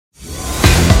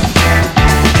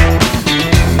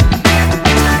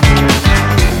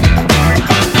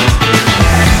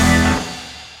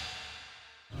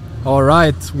All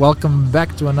right, welcome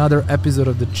back to another episode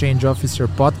of the Change Officer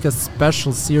podcast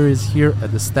special series here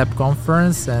at the STEP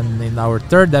conference. And in our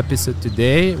third episode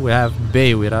today, we have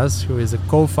Bei with us, who is a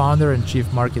co-founder and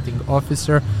chief marketing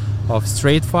officer of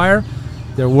Straightfire.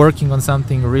 They're working on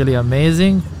something really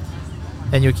amazing,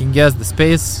 and you can guess the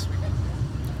space: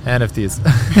 NFTs.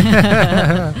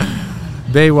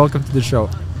 Bei, welcome to the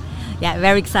show. Yeah,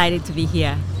 very excited to be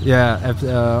here. Yeah,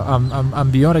 I'm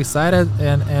beyond excited,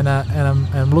 and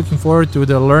I'm looking forward to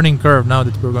the learning curve now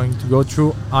that we're going to go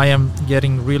through. I am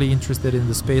getting really interested in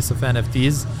the space of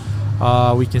NFTs.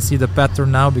 We can see the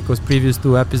pattern now because previous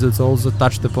two episodes also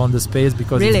touched upon the space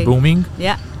because Really? It's booming.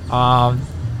 Yeah.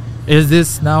 Is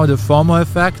this now the FOMO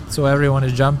effect? So everyone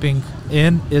is jumping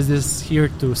in. Is this here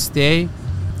to stay?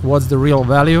 What's the real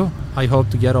value? I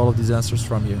hope to get all of these answers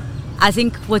from you. I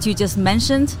think what you just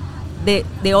mentioned,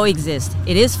 they all exist.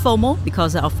 It is FOMO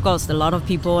because, of course, a lot of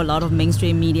people, a lot of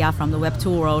mainstream media from the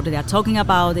Web2 world, they are talking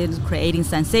about it, creating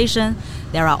sensation.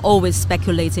 There are always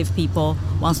speculative people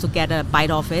wants to get a bite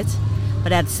of it.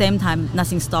 But at the same time,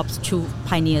 nothing stops true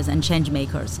pioneers and change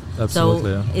makers.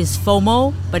 Absolutely, so yeah. It's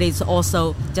FOMO, but it's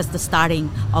also just the starting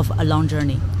of a long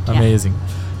journey. Amazing.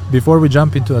 Before we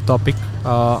jump into a topic,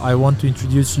 I want to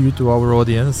introduce you to our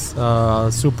audience.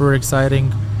 Super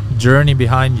exciting journey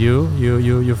behind you.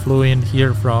 You flew in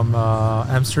here from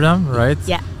Amsterdam, right?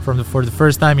 Yeah. For the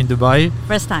first time in Dubai.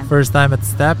 First time at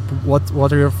STEP.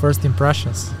 What are your first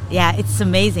impressions? Yeah, it's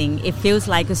amazing. It feels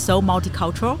like it's so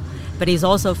multicultural, but it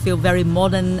also feels very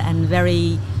modern and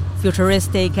very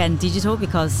futuristic and digital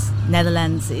because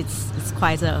Netherlands it's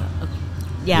quite a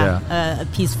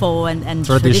peaceful and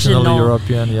traditional traditional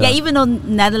European. Yeah, even though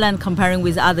Netherlands comparing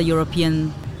with other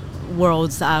European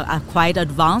worlds are quite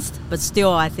advanced, but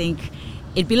still I think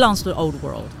it belongs to the old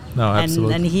world. No,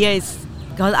 absolutely. And here is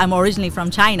because I'm originally from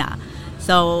China,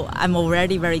 so I'm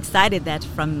already very excited that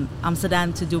from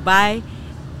Amsterdam to Dubai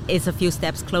is a few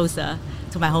steps closer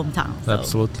to my hometown. So.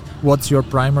 Absolutely. What's your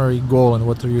primary goal and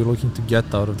what are you looking to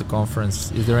get out of the conference?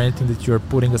 Is there anything that you're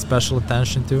putting a special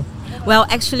attention to? Well,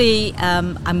 actually,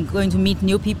 I'm going to meet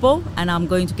new people and I'm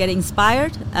going to get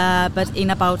inspired. But in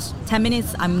about 10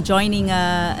 minutes, I'm joining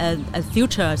a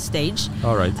future stage.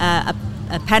 All right.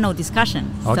 A panel discussion.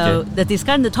 Okay. So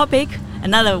the topic,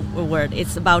 another word,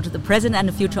 it's about the present and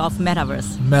the future of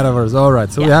metaverse. Metaverse, all right.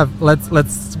 So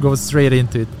let's go straight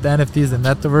into it. The NFTs and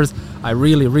metaverse. I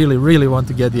really want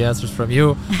to get the answers from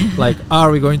you. Like, are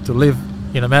we going to live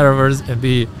in a metaverse and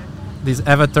be these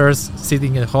avatars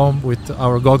sitting at home with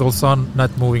our goggles on, not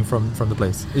moving from the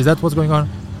place? Is that what's going on?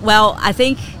 Well, I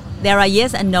think there are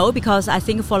yes and no because I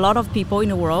think for a lot of people in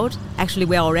the world, actually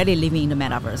we're already living in the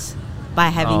metaverse. By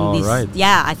having this, right.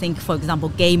 Yeah, I think, for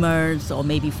example, gamers or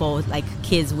maybe for like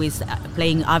kids with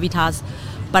playing avatars.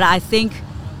 But I think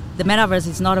the metaverse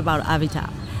is not about avatar.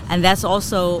 And that's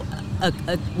also,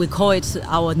 we call it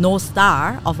our North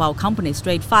Star of our company,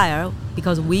 Straightfire,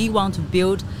 because we want to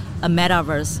build a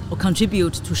metaverse or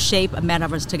contribute to shape a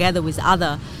metaverse together with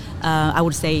other, I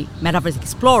would say, metaverse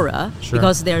explorer, Sure.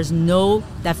 because there's no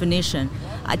definition.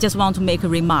 I just want to make a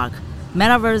remark.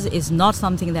 Metaverse is not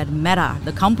something that Meta,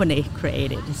 the company,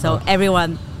 created. So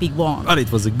everyone be warned. But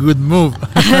it was a good move.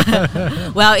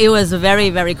 Well, it was a very,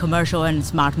 very commercial and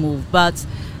smart move. But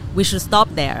we should stop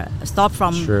there. Stop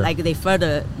from Sure. they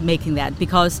further making that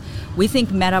because we think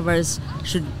Metaverse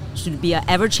should be an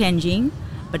ever-changing,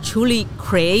 but truly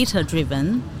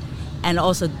creator-driven, and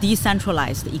also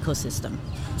decentralized ecosystem.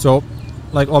 So,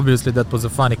 obviously that was a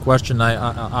funny question.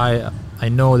 I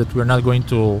know that we're not going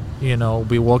to,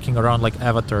 be walking around like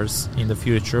avatars in the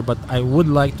future, but I would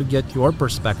like to get your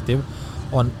perspective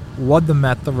on what the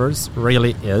metaverse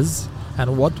really is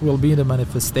and what will be the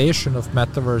manifestation of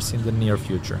metaverse in the near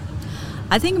future.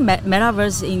 I think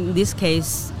metaverse in this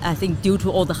case, I think due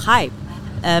to all the hype,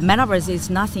 metaverse is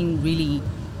nothing really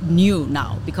new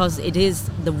now because it is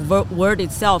the word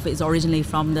itself is originally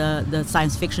from the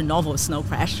science fiction novel Snow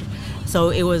Crash, so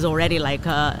it was already like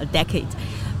a decade.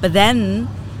 But then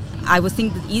I would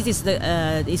think the easiest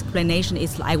explanation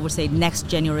is, I would say, next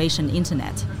generation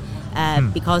internet.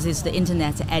 Because it's the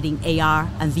internet adding AR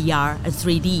and VR and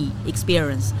 3D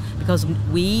experience. Because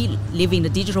we live in the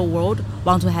digital world,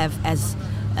 want to have as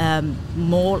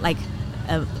more like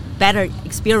a better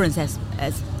experience as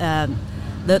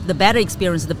the better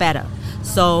experience, the better.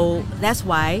 So that's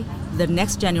why the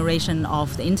next generation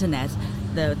of the internet,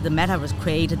 the metaverse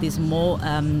created this more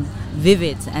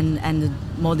vivid and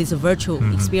more this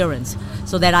virtual experience.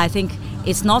 So that I think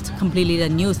it's not completely a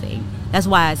new thing. That's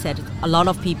why I said a lot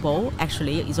of people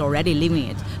actually is already living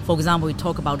it. For example, we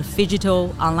talk about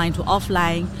phygital, online to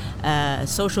offline,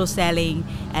 social selling,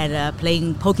 and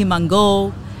playing Pokemon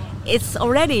Go. it's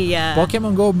already...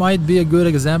 Pokemon Go might be a good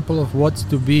example of what's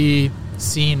to be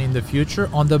seen in the future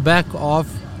on the back of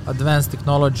advanced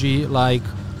technology like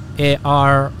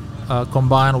AR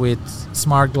combined with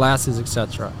smart glasses,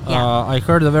 etc. Yeah. I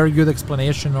heard a very good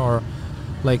explanation or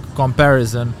like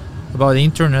comparison about the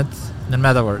internet and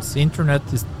metaverse. Internet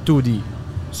is 2D.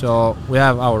 So we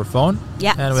have our phone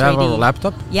and we have our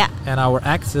laptop and our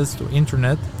access to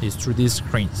internet is through these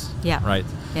screens. Right?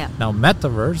 Now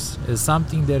metaverse is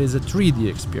something that is a 3D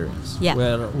experience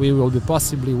where we will be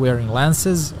possibly wearing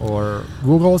lenses or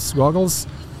goggles.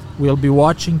 We'll be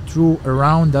watching through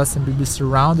around us and we'll be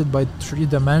surrounded by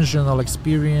three-dimensional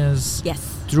experience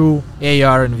through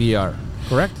AR and VR.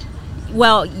 Correct?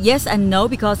 Well, yes and no,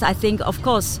 because I think, of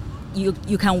course, you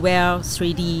can wear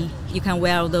 3D, you can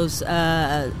wear those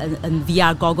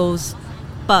VR goggles,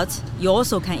 but you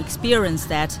also can experience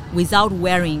that without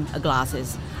wearing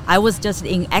glasses. I was just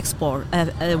in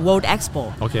World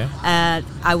Expo. Okay.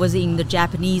 I was in the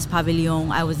Japanese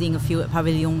pavilion. I was in a few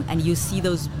pavilions, and you see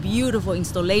those beautiful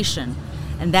installation,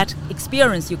 and that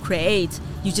experience you create.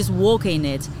 You just walk in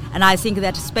it, and I think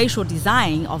that spatial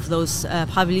design of those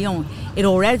pavilions, it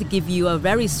already gives you a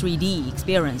very 3D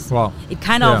experience. Wow. It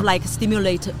kind of like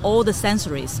stimulates all the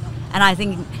sensories, and I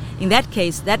think in that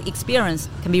case, that experience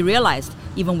can be realized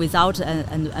even without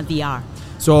a VR.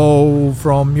 So,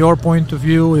 from your point of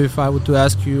view, if I were to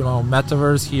ask you,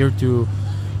 metaverse here to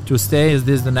stay, is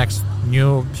this the next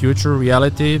new future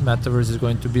reality? Metaverse is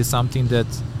going to be something that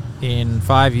in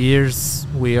 5 years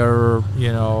we are,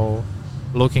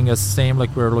 looking at the same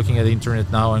like we're looking at the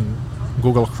internet now, and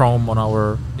Google Chrome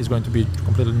is going to be a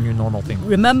completely new normal thing.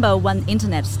 Remember when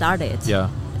internet started?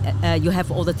 You have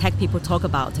all the tech people talk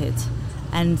about it,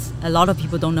 and a lot of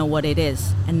people don't know what it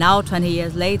is. And now 20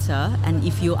 years later, and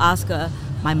if you ask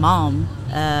my mom,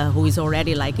 who is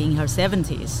already like in her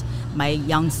 70s, my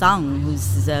young son,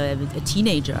 who's a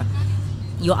teenager,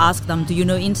 you ask them, do you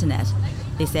know internet?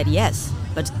 They said yes.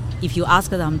 But if you ask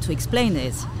them to explain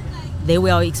it, they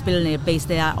will explain it based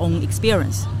on their own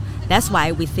experience. That's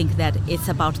why we think that it's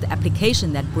about the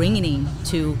application that bringing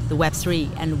to the Web3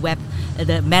 and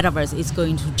the metaverse is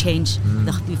going to change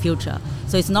the future.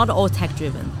 So it's not all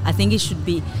tech-driven. I think it should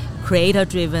be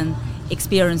creator-driven,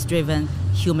 experience-driven,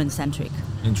 human-centric.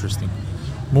 Interesting.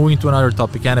 Moving to another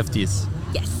topic, NFTs.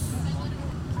 Yes.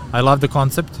 I love the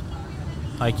concept.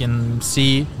 I can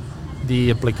see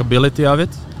the applicability of it,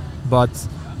 but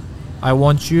I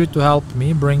want you to help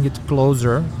me bring it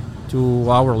closer to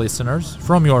our listeners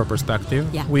from your perspective.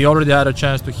 We already had a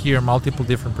chance to hear multiple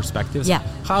different perspectives.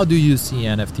 How do you see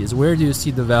NFTs? Where do you see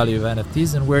the value of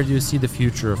NFTs, and where do you see the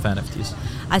future of NFTs?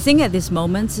 I think at this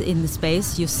moment in the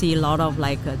space, you see a lot of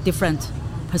different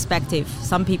perspective.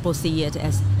 Some people see it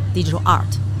as digital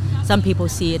art. Some people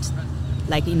see it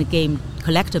like in the game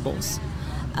collectibles.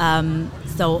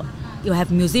 So you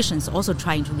have musicians also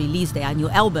trying to release their new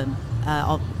album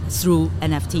through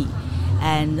NFT.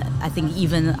 And I think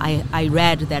even I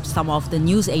read that some of the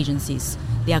news agencies,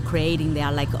 they are creating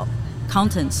their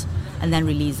content and then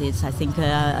release it. I think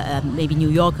maybe New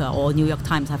Yorker or New York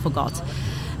Times, I forgot.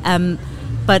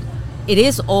 But it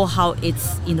is all how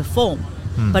it's in the form.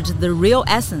 But the real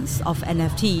essence of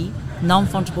NFT,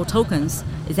 non-fungible tokens,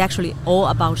 is actually all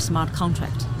about smart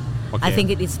contract. I think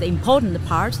it is the important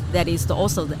part that is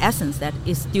also the essence that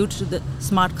is due to the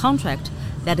smart contract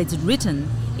that is written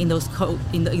in those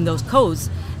in those codes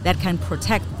that can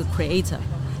protect the creator.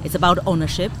 It's about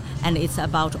ownership and it's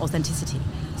about authenticity.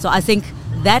 So I think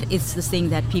that is the thing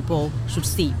that people should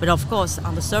see. But of course,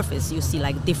 on the surface, you see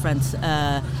different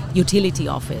utility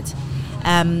of it.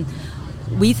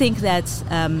 We think that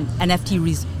NFT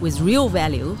with real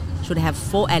value should have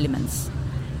 4 elements.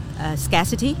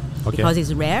 Scarcity, because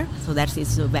it's rare, so that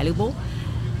is valuable.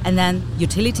 And then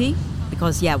utility,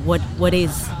 because what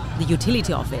is the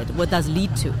utility of it? What does it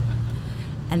lead to?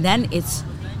 And then it's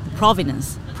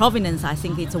provenance. Provenance, I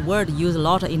think it's a word used a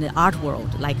lot in the art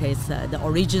world, like it's the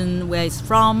origin, where it's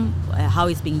from, how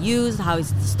it's being used, how the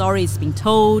story is being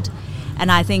told.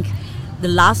 And I think the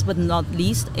last but not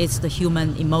least is the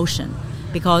human emotion.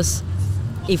 Because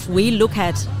if we look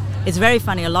at, it's very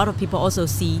funny, a lot of people also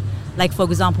see, for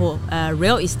example,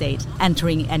 real estate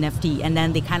entering NFT, and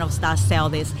then they kind of start sell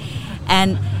this.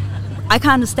 And I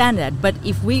can understand that, but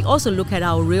if we also look at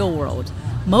our real world,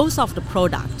 most of the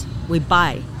product we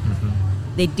buy,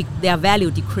 their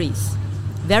value decrease.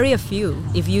 Very few,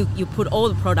 if you put all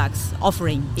the products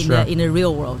offering in the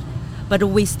real world. But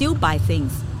we still buy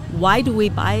things. Why do we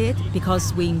buy it?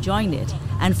 Because we enjoy it.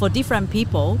 And for different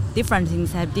people, different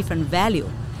things have different value.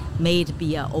 May it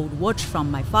be an old watch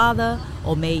from my father,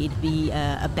 or may it be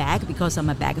a bag because I'm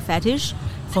a bag fetish.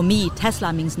 For me,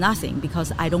 Tesla means nothing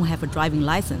because I don't have a driving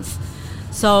license.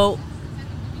 So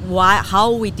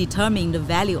how we determine the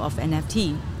value of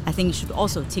NFT, I think it should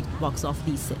also tick the box of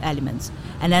these elements.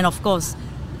 And then, of course,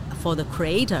 for the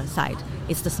creator side,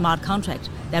 it's the smart contract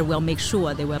that will make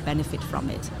sure they will benefit from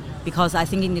it. Because I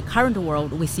think in the current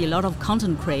world, we see a lot of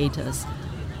content creators,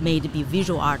 may it be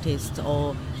visual artists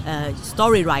or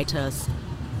story writers,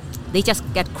 they just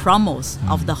get crumbs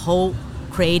of the whole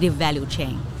creative value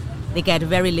chain. They get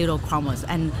very little crumbs.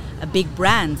 And a big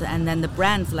brand, and then the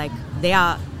brands, like, they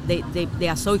are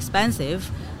so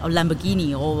expensive, or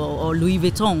Lamborghini or Louis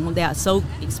Vuitton, they are so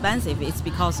expensive. It's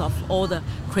because of all the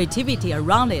creativity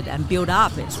around it and build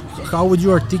up it. How would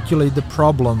you articulate the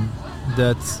problem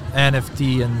that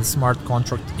NFT and the smart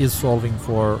contract is solving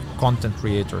for content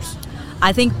creators?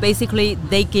 I think basically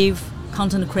they give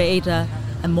content creator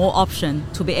a more option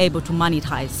to be able to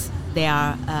monetize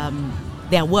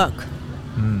their work.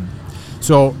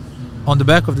 So, on the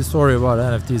back of the story about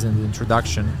NFTs and the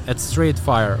introduction, at Straight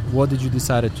Fire, what did you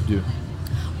decide to do?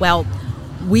 Well,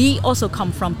 we also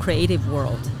come from creative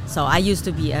world. So I used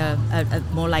to be a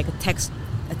more like a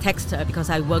texter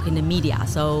because I work in the media,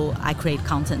 so I create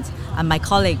content. And my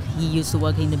colleague, he used to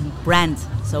work in the brand,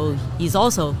 so he's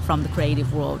also from the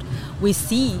creative world. We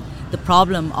see the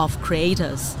problem of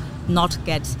creators not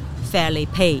get fairly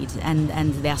paid,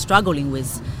 and they are struggling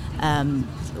with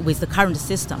the current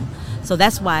system. So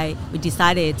that's why we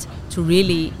decided to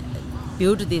really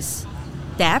build this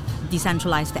app,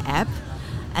 decentralized app,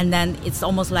 and then it's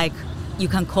almost like you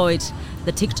can call it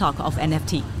the TikTok of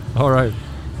NFT. All right.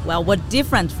 Well, what's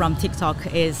different from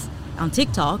TikTok is on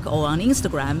TikTok or on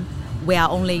Instagram, we are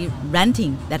only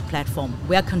renting that platform.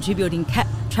 We are contributing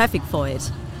traffic for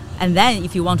it. And then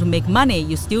if you want to make money,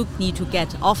 you still need to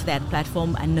get off that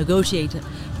platform and negotiate.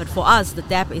 But for us, the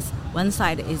dApp is one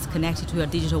side is connected to a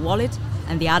digital wallet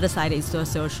and the other side is to a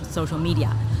social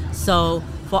media. So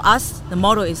for us, the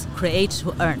model is create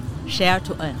to earn, share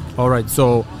to earn. All right.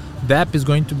 So dApp is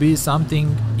going to be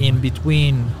something in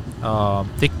between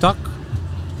TikTok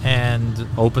and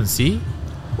OpenSea?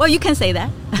 Well, you can say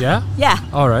that. Yeah? Yeah.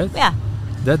 All right. Yeah.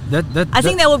 I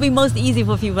think that will be most easy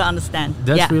for people to understand.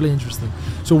 That's really interesting.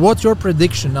 So what's your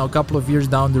prediction now, a couple of years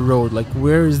down the road? Like,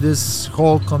 where is this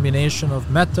whole combination of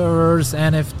metaverse,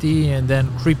 NFT, and then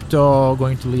crypto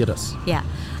going to lead us? Yeah,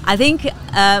 I think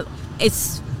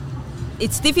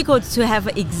it's difficult to have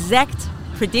an exact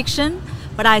prediction,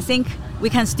 but I think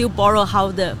we can still borrow how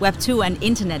the Web 2 and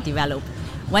Internet developed.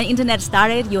 When Internet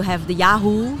started, you have the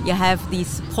Yahoo, you have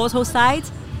these portal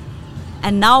sites,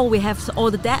 and now we have all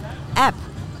the app.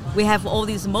 We have all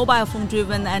these mobile phone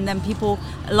driven, and then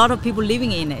a lot of people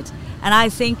living in it. And I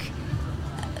think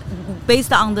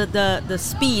based on the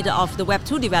speed of the Web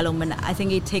 2 development, I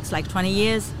think it takes like 20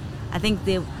 years. I think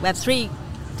the Web 3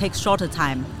 takes shorter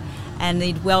time. And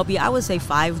it will be, I would say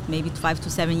 5 to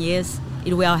 7 years.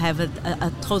 It will have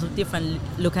a total different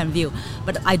look and view.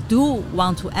 But I do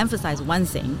want to emphasize one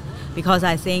thing, because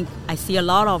I think I see a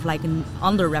lot of like an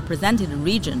underrepresented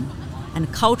region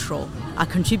and cultural are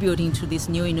contributing to this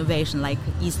new innovation, like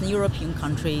Eastern European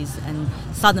countries and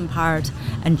southern part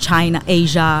and China,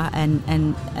 Asia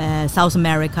and South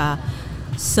America.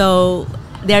 So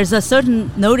there's a certain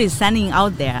notice sending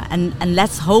out there, and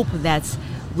let's hope that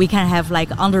we can have like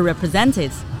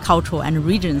underrepresented cultural and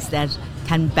regions that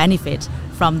can benefit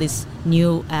from this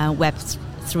new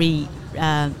Web3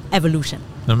 evolution.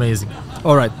 Amazing.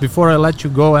 All right, before I let you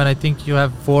go, and I think you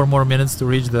have 4 more minutes to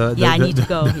reach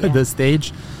the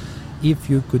stage.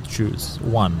 If you could choose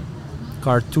one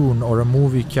cartoon or a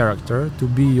movie character to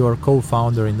be your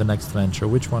co-founder in the next venture,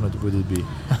 which one would it be?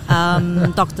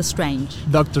 Doctor Strange.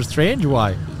 Doctor Strange?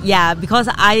 Why? Yeah, because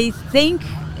I think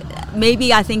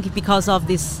because of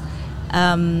this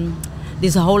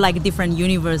this whole like different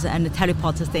universe and the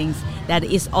teleporter things that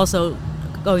is also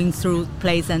going through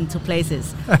place and to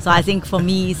places. So I think for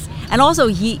me, and also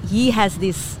he has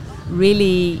this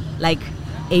really like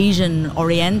Asian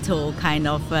Oriental kind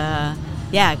of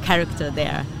character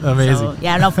there. Amazing. So,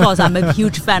 yeah, and of course I'm a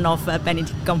huge fan of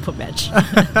Benedict Cumberbatch.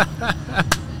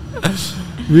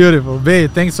 Beautiful. Bei,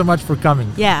 thanks so much for coming.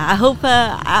 Yeah, I hope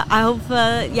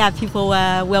people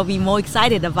will be more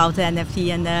excited about the NFT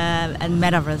and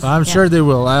metaverse. I'm sure they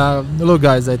will. Look,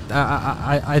 guys,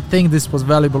 I think this was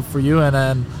valuable for you,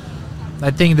 and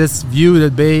I think this view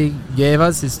that Bei gave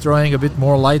us is throwing a bit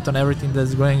more light on everything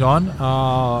that's going on.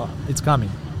 It's coming.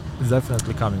 It's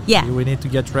definitely coming. Yeah. We need to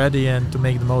get ready, and to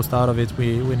make the most out of it,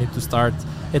 we need to start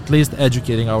at least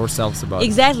educating ourselves about it.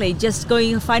 Exactly. Just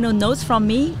going final notes from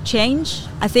me, change.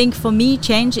 I think for me,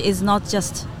 change is not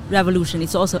just revolution,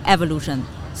 it's also evolution.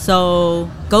 So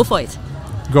go for it.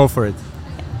 Go for it.